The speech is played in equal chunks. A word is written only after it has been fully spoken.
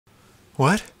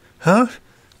What? Huh?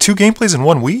 2 gameplays in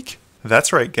 1 week?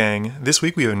 That's right, gang. This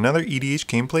week we have another EDH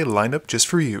gameplay lined up just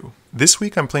for you. This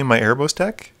week I'm playing my Erebos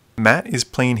deck. Matt is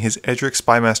playing his Edric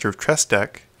Spymaster of Trest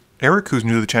deck. Eric, who's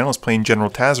new to the channel, is playing General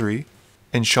Tazri.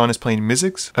 And Sean is playing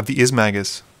Mizzix of the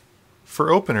Ismagus.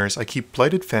 For openers, I keep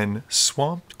Blighted Fen,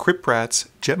 Swamped, Crypt Rats,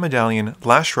 Jet Medallion,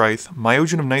 Lash Wraith,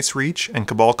 Myojin of Night's Reach, and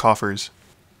Cabal Coffers.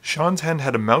 Sean's hand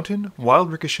had a Mountain,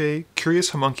 Wild Ricochet,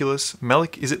 Curious Homunculus,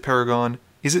 Melic Izzet Paragon,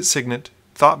 Izzet Signet,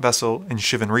 Thought Vessel, and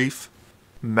Shivan Reef.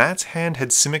 Matt's hand had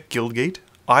Simic Guildgate,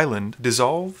 Island,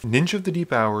 Dissolve, Ninja of the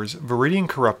Deep Hours, Viridian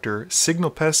Corruptor, Signal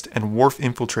Pest, and Wharf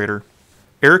Infiltrator.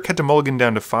 Eric had to mulligan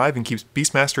down to 5 and keeps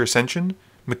Beastmaster Ascension,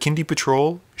 McKindy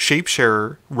Patrol,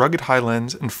 Shapesharer, Rugged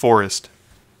Highlands, and Forest.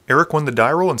 Eric won the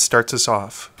die roll and starts us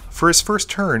off. For his first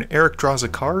turn, Eric draws a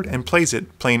card and plays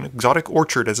it, playing Exotic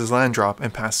Orchard as his land drop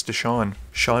and passes to Sean.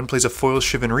 Sean plays a foil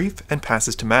Shivan Reef and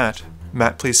passes to Matt.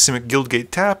 Matt plays Simic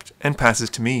Guildgate tapped and passes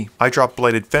to me. I drop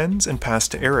Blighted Fens and pass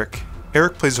to Eric.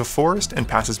 Eric plays a forest and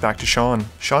passes back to Sean.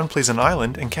 Sean plays an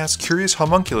island and casts Curious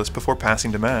Homunculus before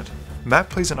passing to Matt. Matt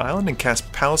plays an island and casts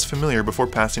Palace Familiar before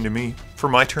passing to me. For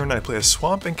my turn, I play a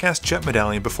swamp and cast Jet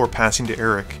Medallion before passing to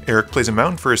Eric. Eric plays a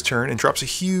mountain for his turn and drops a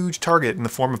huge target in the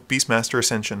form of Beastmaster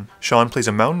Ascension. Sean plays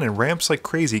a mountain and ramps like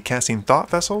crazy, casting Thought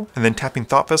Vessel, and then tapping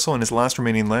Thought Vessel in his last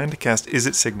remaining land to cast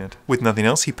Izzet Signet. With nothing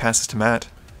else, he passes to Matt.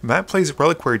 Matt plays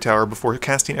Reliquary Tower before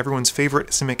casting everyone's favorite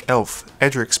Simic Elf,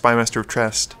 Edric Spymaster of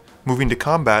Trest. Moving to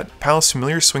combat, Palace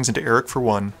Familiar swings into Eric for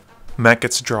 1. Matt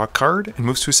gets to draw a card and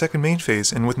moves to his second main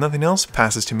phase, and with nothing else,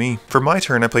 passes to me. For my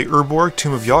turn, I play Urborg,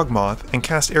 Tomb of Yawgmoth, and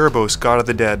cast Erebos, God of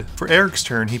the Dead. For Eric's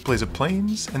turn, he plays a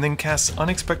Plains, and then casts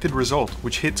Unexpected Result,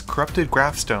 which hits Corrupted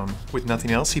Graphstone. With nothing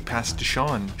else, he passes to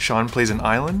Sean. Sean plays an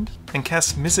Island, and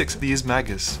casts Mizzix of the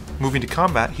Ismagus. Moving to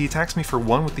combat, he attacks me for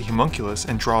 1 with the Homunculus,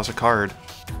 and draws a card.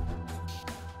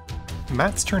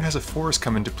 Matt's turn has a forest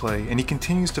come into play, and he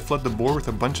continues to flood the board with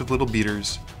a bunch of little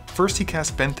beaters. First he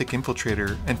casts Benthic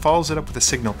Infiltrator, and follows it up with a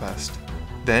Signal Pest.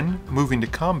 Then, moving to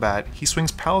combat, he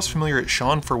swings Palace Familiar at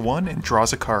Sean for 1 and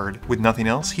draws a card. With nothing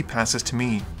else, he passes to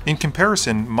me. In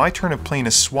comparison, my turn of playing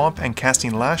a Swamp and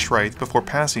casting Lash Wraith before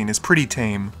passing is pretty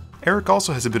tame. Eric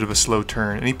also has a bit of a slow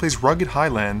turn, and he plays Rugged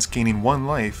Highlands, gaining 1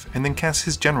 life, and then casts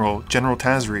his General, General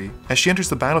Tazri. As she enters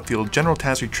the battlefield, General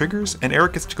Tazri triggers, and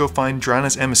Eric gets to go find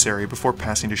Drana's Emissary before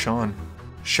passing to Sean.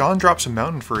 Sean drops a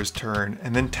mountain for his turn,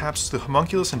 and then taps the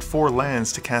Homunculus and 4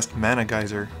 lands to cast Mana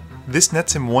Geyser. This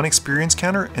nets him 1 experience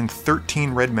counter and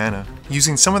 13 red mana.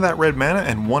 Using some of that red mana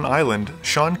and 1 island,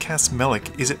 Sean casts Melic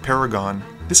Izzet Paragon.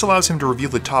 This allows him to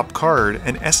reveal the top card,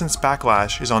 and Essence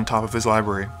Backlash is on top of his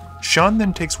library. Sean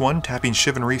then takes 1 tapping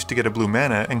Shivan Reef to get a blue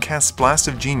mana and casts Blast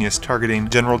of Genius targeting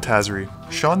General Tazri.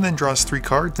 Sean then draws 3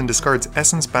 cards and discards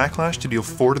Essence Backlash to deal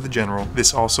 4 to the General.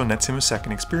 This also nets him a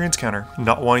 2nd experience counter.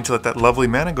 Not wanting to let that lovely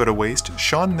mana go to waste,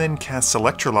 Sean then casts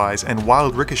Electrolyze and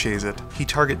Wild Ricochets it. He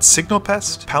targets Signal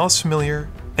Pest, Palace Familiar,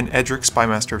 and Edric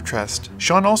Spymaster of Trest.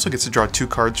 Sean also gets to draw 2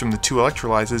 cards from the 2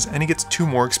 Electrolyzes, and he gets 2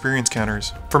 more experience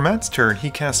counters. For Matt's turn,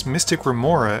 he casts Mystic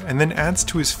Remora, and then adds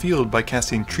to his field by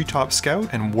casting Treetop Scout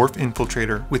and Wharf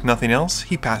Infiltrator. With nothing else,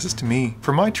 he passes to me.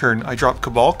 For my turn, I drop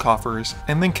Cabal Coffers,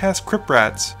 and then cast Crypt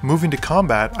Rats. Moving to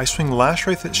combat, I swing Lash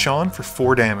Wraith at Sean for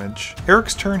 4 damage.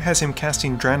 Eric's turn has him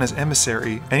casting Drana's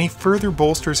Emissary, and he further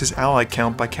bolsters his ally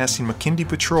count by casting McKindy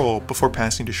Patrol before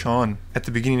passing to Sean. At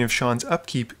the beginning of Sean's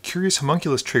upkeep, Curious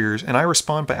Homunculus triggers, and I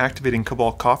respond by activating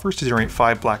Cabal Coffers to generate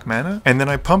 5 black mana, and then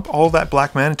I pump all that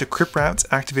black mana to Crypt Rat's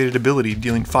activated ability,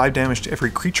 dealing 5 damage to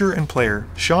every creature and player.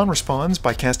 Sean responds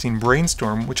by casting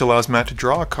Brainstorm, which allows Matt to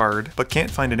draw a card, but can't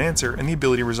find an answer, and the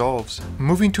ability resolves.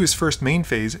 Moving to his first main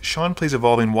phase, Sean plays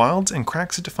Evolving Wilds and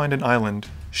cracks it to find an island.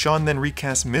 Sean then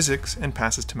recasts Mizzix and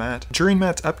passes to Matt. During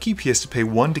Matt's upkeep, he has to pay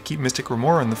 1 to keep Mystic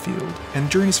Remora on the field, and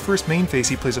during his first main phase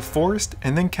he plays a forest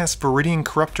and then casts Viridian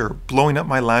Corruptor, blowing up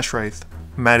my Lash Wraith.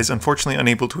 Matt is unfortunately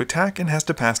unable to attack and has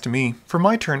to pass to me. For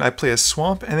my turn, I play a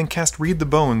Swamp and then cast Read the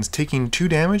Bones, taking 2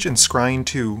 damage and scrying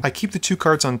 2. I keep the 2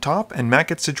 cards on top, and Matt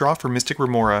gets to draw for Mystic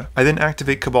Remora. I then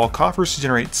activate Cabal Coffers to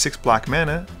generate 6 black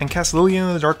mana, and cast Liliana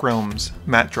of the Dark Realms.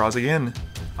 Matt draws again.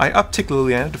 I uptick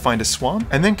Liliana to find a swamp,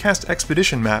 and then cast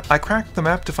Expedition Map. I crack the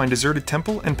map to find Deserted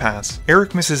Temple and pass.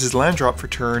 Eric misses his land drop for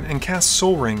turn and casts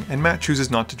Soul Ring, and Matt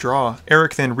chooses not to draw.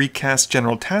 Eric then recasts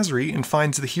General Tazri and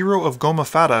finds the Hero of Goma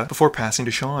Fata before passing to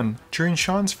Sean. During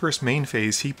Sean's first main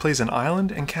phase, he plays an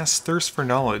island and casts Thirst for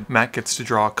Knowledge. Matt gets to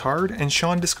draw a card, and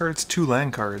Sean discards 2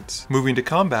 land cards. Moving to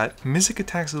combat, Mizzix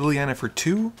attacks Liliana for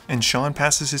 2, and Sean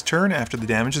passes his turn after the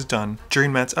damage is done.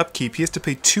 During Matt's upkeep, he has to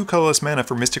pay 2 colorless mana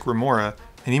for Mystic Remora,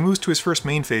 and he moves to his first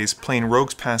main phase, playing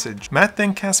Rogue's Passage. Matt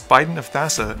then casts Bident of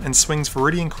Thassa and swings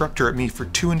Viridian Corruptor at me for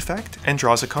 2 Infect and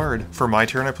draws a card. For my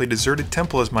turn, I play Deserted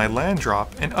Temple as my land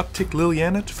drop and uptick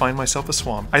Liliana to find myself a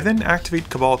swamp. I then activate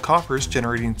Cabal Coffers,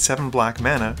 generating 7 black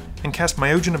mana, and cast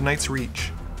Myojin of Night's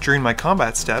Reach. During my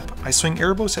combat step, I swing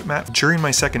Erebos at Matt. During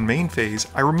my second main phase,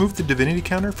 I remove the divinity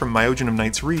counter from Myojin of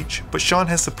Night's Reach, but Sean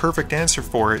has the perfect answer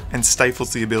for it and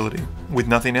stifles the ability. With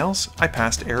nothing else, I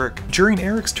pass to Eric. During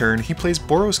Eric's turn, he plays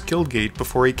Boros Guildgate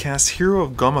before he casts Hero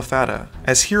of Goma Fata.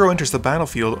 As Hero enters the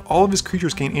battlefield, all of his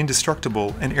creatures gain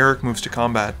indestructible, and Eric moves to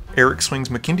combat. Eric swings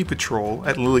Makindi Patrol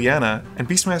at Liliana, and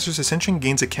Beastmaster's Ascension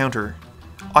gains a counter.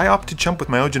 I opt to jump with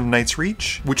Myojin of Night's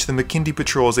Reach, which the Makindi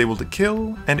Patrol is able to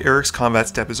kill, and Eric's combat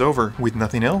step is over. With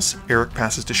nothing else, Eric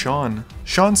passes to Sean.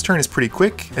 Sean's turn is pretty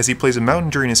quick, as he plays a mountain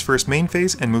during his first main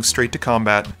phase and moves straight to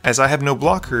combat. As I have no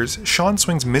blockers, Sean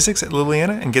swings Mizzix at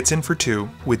Liliana and gets in for 2.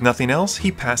 With nothing else,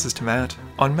 he passes to Matt.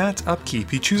 On Matt's upkeep,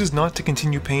 he chooses not to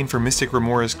continue paying for Mystic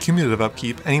Remora's cumulative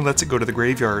upkeep, and he lets it go to the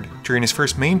graveyard. During his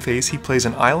first main phase, he plays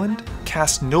an island,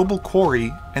 casts Noble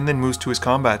Quarry, and then moves to his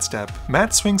combat step.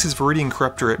 Matt swings his Viridian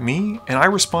Corruptor at me, and I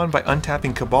respond by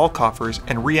untapping Cabal Coffers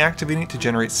and reactivating it to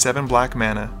generate 7 black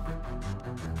mana.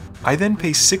 I then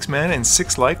pay 6 mana and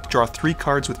 6 life to draw 3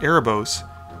 cards with Erebos,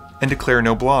 and declare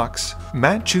no blocks.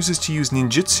 Matt chooses to use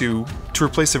Ninjutsu to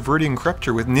replace a Viridian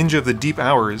Corruptor with Ninja of the Deep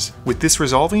Hours. With this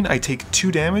resolving, I take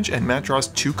 2 damage and Matt draws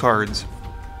 2 cards.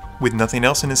 With nothing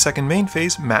else in his second main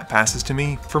phase, Matt passes to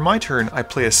me. For my turn, I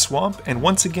play a swamp and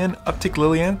once again uptick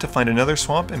Liliana to find another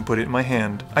swamp and put it in my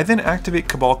hand. I then activate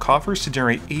Cabal Coffers to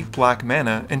generate 8 black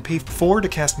mana and pay 4 to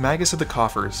cast Magus of the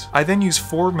Coffers. I then use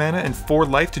 4 mana and 4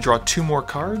 life to draw 2 more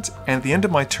cards, and at the end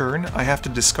of my turn, I have to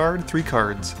discard 3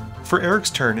 cards. For Eric's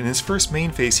turn, in his first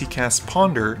main phase, he casts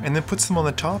Ponder and then puts them on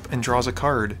the top and draws a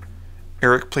card.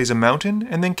 Eric plays a mountain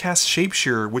and then casts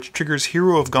Shapeshearer, which triggers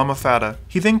Hero of Goma Fata.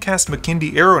 He then casts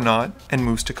Makindi Aeronaut and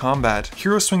moves to combat.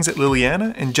 Hero swings at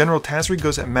Liliana and General Tazri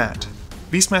goes at Matt.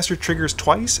 Beastmaster triggers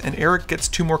twice and Eric gets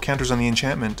 2 more counters on the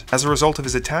enchantment. As a result of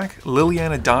his attack,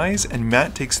 Liliana dies and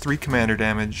Matt takes 3 commander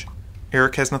damage.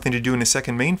 Eric has nothing to do in his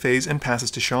second main phase and passes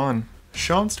to Sean.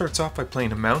 Sean starts off by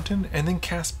playing a mountain and then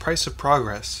casts Price of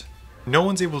Progress. No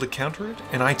one's able to counter it,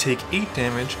 and I take 8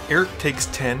 damage, Eric takes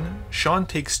 10, Sean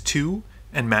takes 2,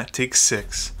 and Matt takes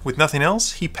 6. With nothing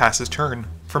else, he passes turn.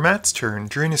 For Matt's turn,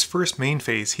 during his first main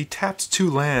phase, he taps 2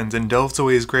 lands and delves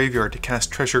away his graveyard to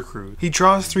cast Treasure Cruise. He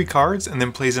draws 3 cards and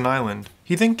then plays an island.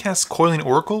 He then casts Coiling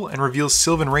Oracle and reveals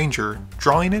Sylvan Ranger,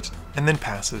 drawing it, and then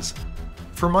passes.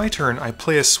 For my turn, I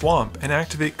play a swamp and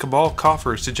activate Cabal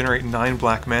Coffers to generate 9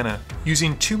 black mana.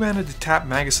 Using 2 mana to tap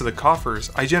Magus of the Coffers,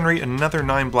 I generate another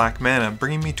 9 black mana,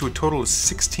 bringing me to a total of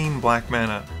 16 black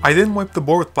mana. I then wipe the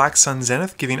board with Black Sun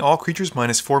Zenith, giving all creatures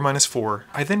 -4/-4.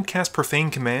 I then cast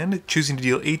Profane Command, choosing to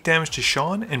deal 8 damage to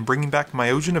Sean and bringing back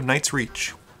Myojin of Night's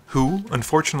Reach, who,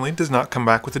 unfortunately, does not come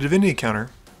back with a divinity counter.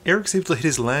 Eric's able to hit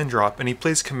his land drop and he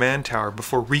plays Command Tower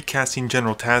before recasting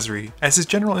General Tazri. As his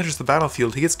general enters the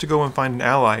battlefield, he gets to go and find an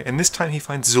ally, and this time he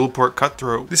finds Zulport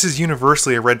Cutthroat. This is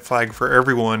universally a red flag for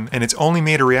everyone, and it's only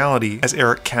made a reality as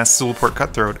Eric casts Zulport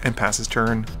Cutthroat and passes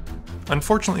turn.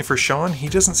 Unfortunately for Sean, he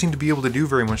doesn't seem to be able to do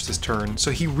very much this turn,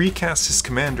 so he recasts his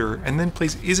commander and then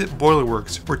plays Izzet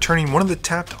Boilerworks, returning one of the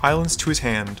tapped islands to his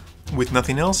hand. With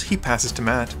nothing else, he passes to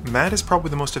Matt. Matt is probably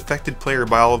the most affected player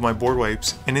by all of my board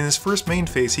wipes, and in his first main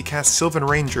phase he casts Sylvan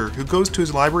Ranger, who goes to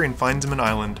his library and finds him an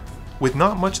island. With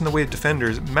not much in the way of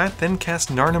defenders, Matt then casts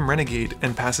Narnam Renegade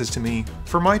and passes to me.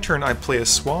 For my turn, I play a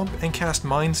swamp and cast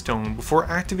Mind Stone before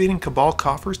activating Cabal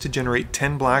Coffers to generate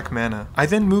 10 black mana. I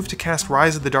then move to cast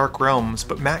Rise of the Dark Realms,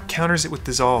 but Matt counters it with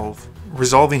Dissolve.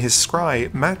 Resolving his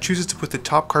scry, Matt chooses to put the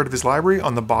top card of his library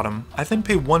on the bottom. I then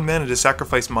pay 1 mana to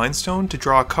sacrifice Mind Stone to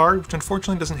draw a card, which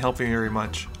unfortunately doesn't help me very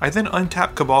much. I then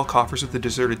untap Cabal Coffers with the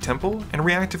Deserted Temple, and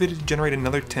reactivate it to generate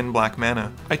another 10 black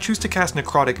mana. I choose to cast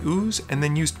Necrotic Ooze, and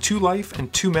then use 2 life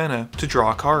and 2 mana to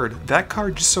draw a card. That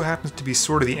card just so happens to be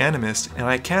Sword of the Animist, and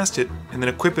I cast it, and then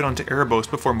equip it onto Erebos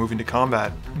before moving to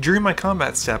combat. During my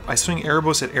combat step, I swing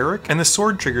Erebos at Eric, and the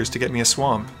sword triggers to get me a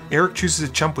swamp. Eric chooses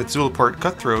to jump with Zulport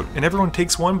Cutthroat, and everyone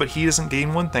takes 1, but he doesn't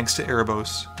gain 1 thanks to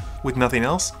Erebos. With nothing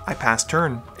else, I pass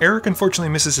turn. Eric unfortunately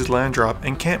misses his land drop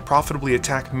and can't profitably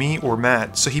attack me or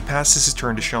Matt, so he passes his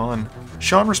turn to Sean.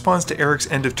 Sean responds to Eric's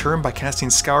end of turn by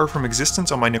casting Scour from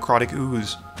Existence on my Necrotic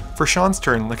Ooze. For Sean's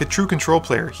turn, like a true control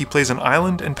player, he plays an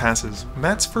island and passes.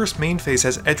 Matt's first main phase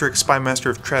has Edric,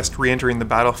 Spymaster of Trest, re-entering the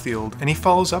battlefield, and he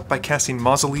follows up by casting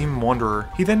Mausoleum Wanderer.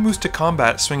 He then moves to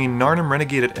combat, swinging Narnam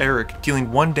Renegade at Eric,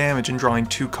 dealing 1 damage and drawing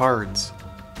 2 cards.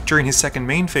 During his second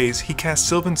main phase, he casts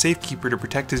Sylvan Safekeeper to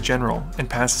protect his general, and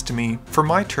passes to me. For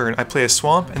my turn, I play a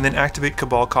swamp and then activate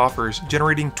Cabal Coffers,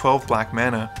 generating 12 black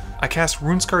mana. I cast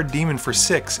Runescarred Demon for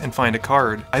 6 and find a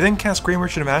card. I then cast Grey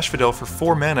Merchant of Asphodel for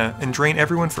 4 mana and drain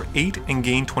everyone for 8 and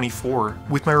gain 24.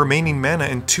 With my remaining mana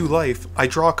and 2 life, I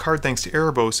draw a card thanks to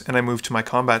Erebos and I move to my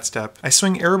combat step. I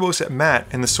swing Erebos at Matt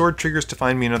and the sword triggers to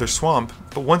find me another swamp,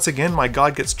 but once again my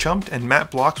god gets chumped and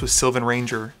Matt blocks with Sylvan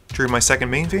Ranger. During my second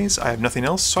main phase, I have nothing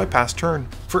else, so I pass turn.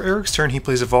 For Eric's turn, he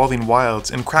plays Evolving Wilds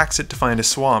and cracks it to find a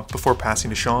swamp before passing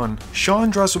to Sean. Sean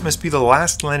draws what must be the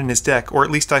last land in his deck, or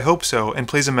at least I hope so, and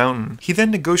plays a mountain. He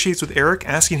then negotiates with Eric,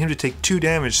 asking him to take 2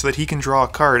 damage so that he can draw a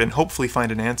card and hopefully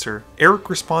find an answer. Eric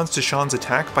responds to Sean's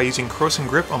attack by using Croson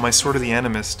Grip on my Sword of the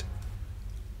Animist.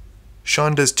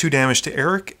 Sean does 2 damage to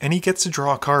Eric, and he gets to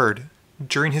draw a card.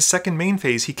 During his second main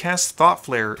phase, he casts Thought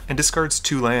Flare and discards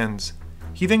 2 lands.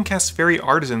 He then casts Fairy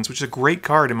Artisans, which is a great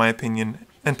card in my opinion,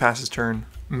 and passes turn.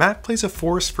 Matt plays a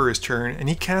Forest for his turn, and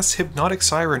he casts Hypnotic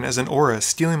Siren as an aura,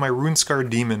 stealing my Runescarred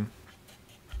Demon.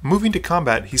 Moving to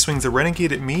combat, he swings the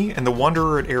Renegade at me and the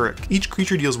Wanderer at Eric. Each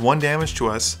creature deals 1 damage to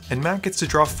us, and Matt gets to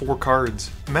draw 4 cards.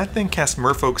 Matt then casts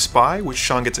Merfolk Spy, which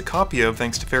Sean gets a copy of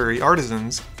thanks to Fairy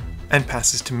Artisans, and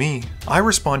passes to me. I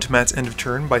respond to Matt's end of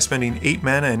turn by spending 8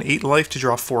 mana and 8 life to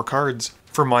draw 4 cards.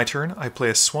 For my turn, I play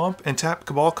a Swamp and tap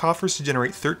Cabal Coffers to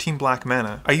generate 13 black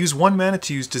mana. I use 1 mana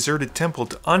to use Deserted Temple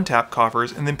to untap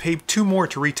Coffers and then pay 2 more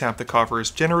to retap the Coffers,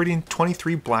 generating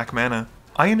 23 black mana.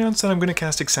 I announce that I'm going to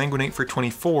cast Exsanguinate for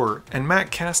 24, and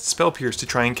Matt casts Spell Pierce to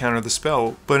try and counter the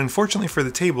spell, but unfortunately for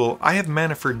the table, I have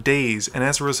mana for days, and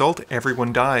as a result,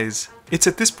 everyone dies. It's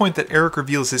at this point that Eric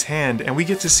reveals his hand, and we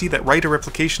get to see that Rite of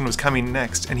Replication was coming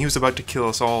next, and he was about to kill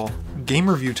us all. Game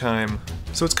review time.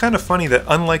 So it's kind of funny that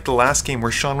unlike the last game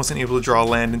where Sean wasn't able to draw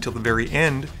land until the very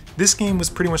end, this game was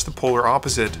pretty much the polar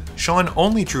opposite. Sean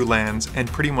only drew lands,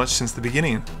 and pretty much since the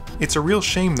beginning. It's a real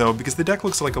shame though, because the deck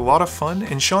looks like a lot of fun,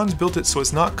 and Sean's built it so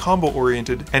it's not combo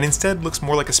oriented, and instead looks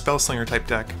more like a Spellslinger type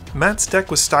deck. Matt's deck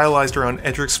was stylized around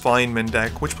Edric's Flying Men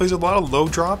deck, which plays a lot of low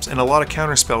drops and a lot of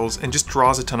counter spells, and just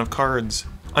draws a ton of cards.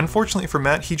 Unfortunately for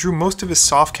Matt, he drew most of his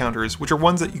soft counters, which are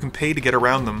ones that you can pay to get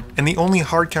around them, and the only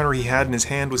hard counter he had in his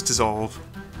hand was Dissolve.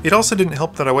 It also didn't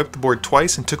help that I wiped the board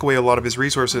twice and took away a lot of his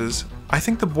resources. I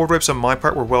think the board wipes on my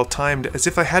part were well timed, as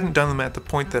if I hadn't done them at the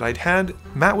point that I'd had,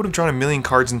 Matt would have drawn a million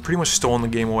cards and pretty much stolen the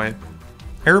game away.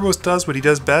 Erebos does what he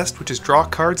does best, which is draw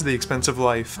cards at the expense of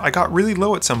life. I got really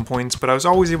low at some points, but I was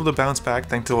always able to bounce back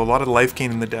thanks to a lot of life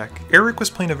gain in the deck. Eric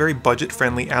was playing a very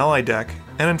budget-friendly ally deck,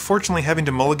 and unfortunately having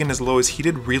to mulligan as low as he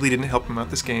did really didn't help him out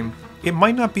this game. It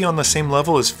might not be on the same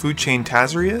level as Food Chain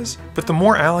Tazri is, but the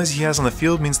more allies he has on the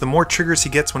field means the more triggers he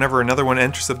gets whenever another one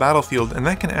enters the battlefield, and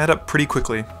that can add up pretty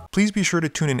quickly. Please be sure to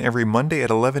tune in every Monday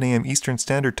at 11 AM Eastern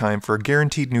Standard Time for a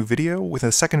guaranteed new video, with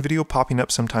a second video popping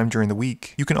up sometime during the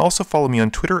week. You can also follow me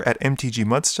on Twitter at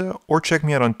MTGMudsta, or check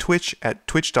me out on Twitch at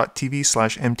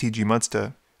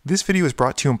twitch.tv/MTGMudsta. This video is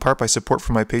brought to you in part by support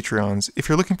from my Patreons. If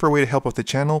you're looking for a way to help out the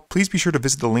channel, please be sure to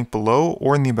visit the link below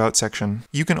or in the About section.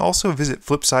 You can also visit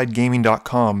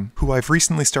FlipsideGaming.com, who I've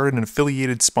recently started an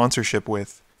affiliated sponsorship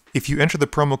with. If you enter the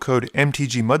promo code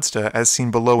MTGMudsta, as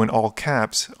seen below in all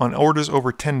caps, on orders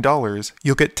over $10,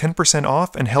 you'll get 10%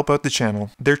 off and help out the channel.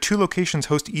 Their 2 locations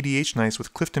host EDH nights,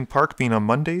 with Clifton Park being on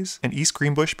Mondays and East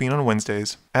Greenbush being on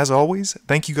Wednesdays. As always,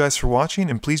 thank you guys for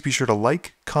watching, and please be sure to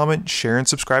like, comment, share, and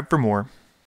subscribe for more.